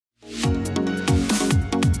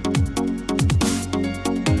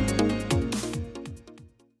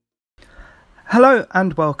Hello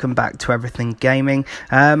and welcome back to Everything Gaming.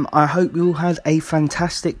 I hope you all had a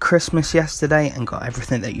fantastic Christmas yesterday and got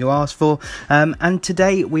everything that you asked for. And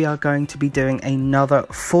today we are going to be doing another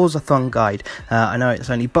Forzathon guide. I know it's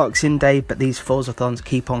only Boxing Day, but these Forzathons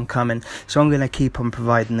keep on coming, so I'm going to keep on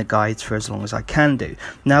providing the guides for as long as I can do.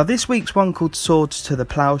 Now, this week's one, called Swords to the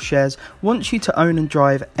Ploughshares, wants you to own and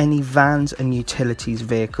drive any vans and utilities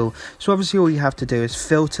vehicle. So obviously all you have to do is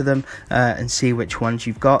filter them and see which ones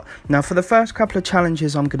you've got. Now, for the first couple of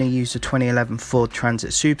challenges, I'm going to use the 2011 Ford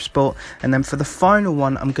Transit Supersport, and then for the final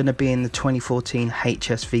one I'm going to be in the 2014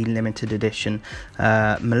 HSV limited edition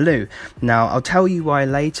Maloo. Now, I'll tell you why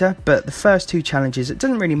later, but the first two challenges, it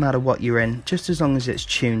doesn't really matter what you're in, just as long as it's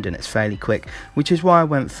tuned and it's fairly quick, which is why I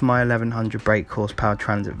went for my 1100 brake horsepower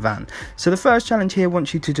transit van. So the first challenge here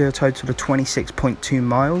wants you to do a total of 26.2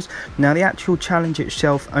 miles. Now, the actual challenge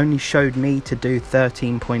itself only showed me to do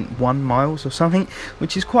 13.1 miles or something,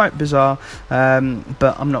 which is quite bizarre.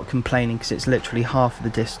 But I'm not complaining, because it's literally half of the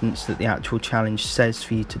distance that the actual challenge says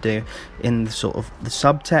for you to do in the sort of the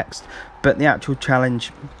subtext. But the actual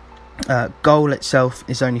challenge goal itself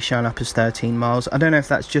is only shown up as 13 miles. I don't know if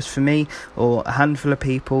that's just for me or a handful of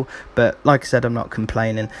people, but like I said, I'm not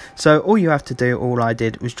complaining. So all you have to do, all I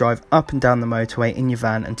did, was drive up and down the motorway in your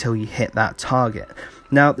van until you hit that target.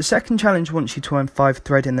 Now, the second challenge wants you to earn 5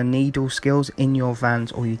 thread in the needle skills in your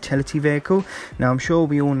vans or utility vehicle. Now, I'm sure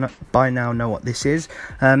we all by now know what this is,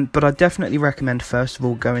 but I definitely recommend first of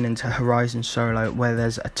all going into Horizon Solo, where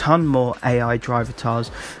there's a ton more AI driver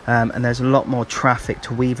tars and there's a lot more traffic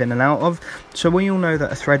to weave in and out of. So we all know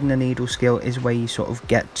that a thread in the needle skill is where you sort of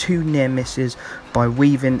get 2 near misses by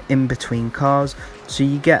weaving in between cars. So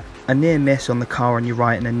you get a near miss on the car on your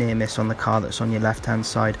right and a near miss on the car that's on your left hand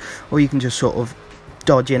side, or you can just sort of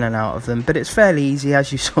dodge in and out of them, but it's fairly easy.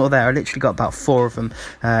 As you saw there, I literally got about 4 of them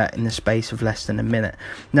in the space of less than a minute.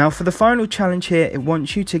 Now, for the final challenge here, it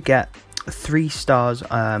wants you to get 3 stars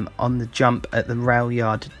on the jump at the rail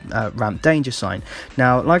yard ramp danger sign.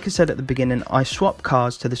 Now, like I said at the beginning, I swapped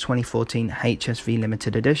cars to the 2014 HSV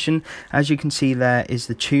limited edition. As you can see, there is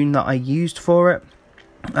the tune that I used for it,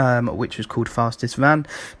 which was called Fastest Van.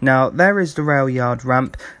 Now, there is the rail yard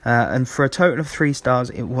ramp, and for a total of 3 stars,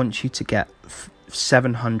 it wants you to get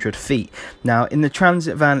 700 feet. Now, in the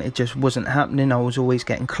transit van, it just wasn't happening. I was always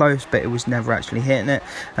getting close, but it was never actually hitting it.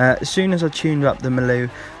 As soon as I tuned up the Maloo,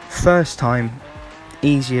 first time,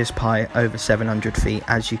 easy as pie, over 700 feet,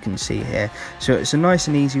 as you can see here. So it's a nice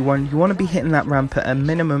and easy one. You want to be hitting that ramp at a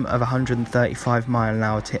minimum of 135 mile an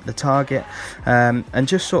hour to hit the target. And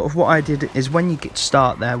just sort of what I did is, when you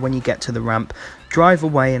start there, when you get to the ramp, drive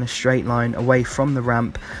away in a straight line away from the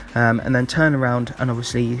ramp, and then turn around and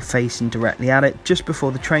obviously facing directly at it just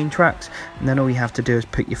before the train tracks, and then all you have to do is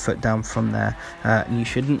put your foot down from there. And you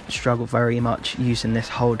shouldn't struggle very much using this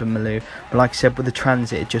Holden Maloo, but like I said, with the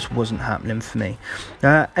transit, it just wasn't happening for me.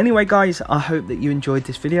 Anyway guys, I hope that you enjoyed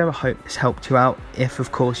this video. I hope this helped you out. If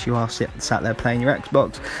of course you are sat there playing your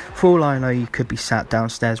Xbox, for all I know, you could be sat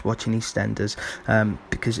downstairs watching EastEnders,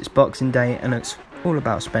 because it's Boxing Day and it's all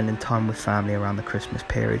about spending time with family around the Christmas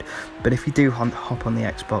period. But if you do hop on the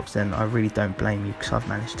Xbox, then I really don't blame you, because I've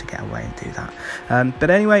managed to get away and do that.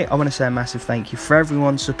 But anyway, I want to say a massive thank you for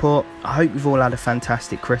everyone's support. I hope you've all had a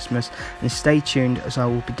fantastic Christmas, and stay tuned, as I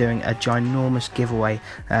will be doing a ginormous giveaway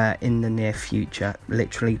in the near future,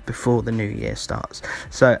 literally before the new year starts.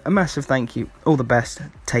 So a massive thank you, all the best,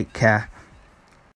 take care.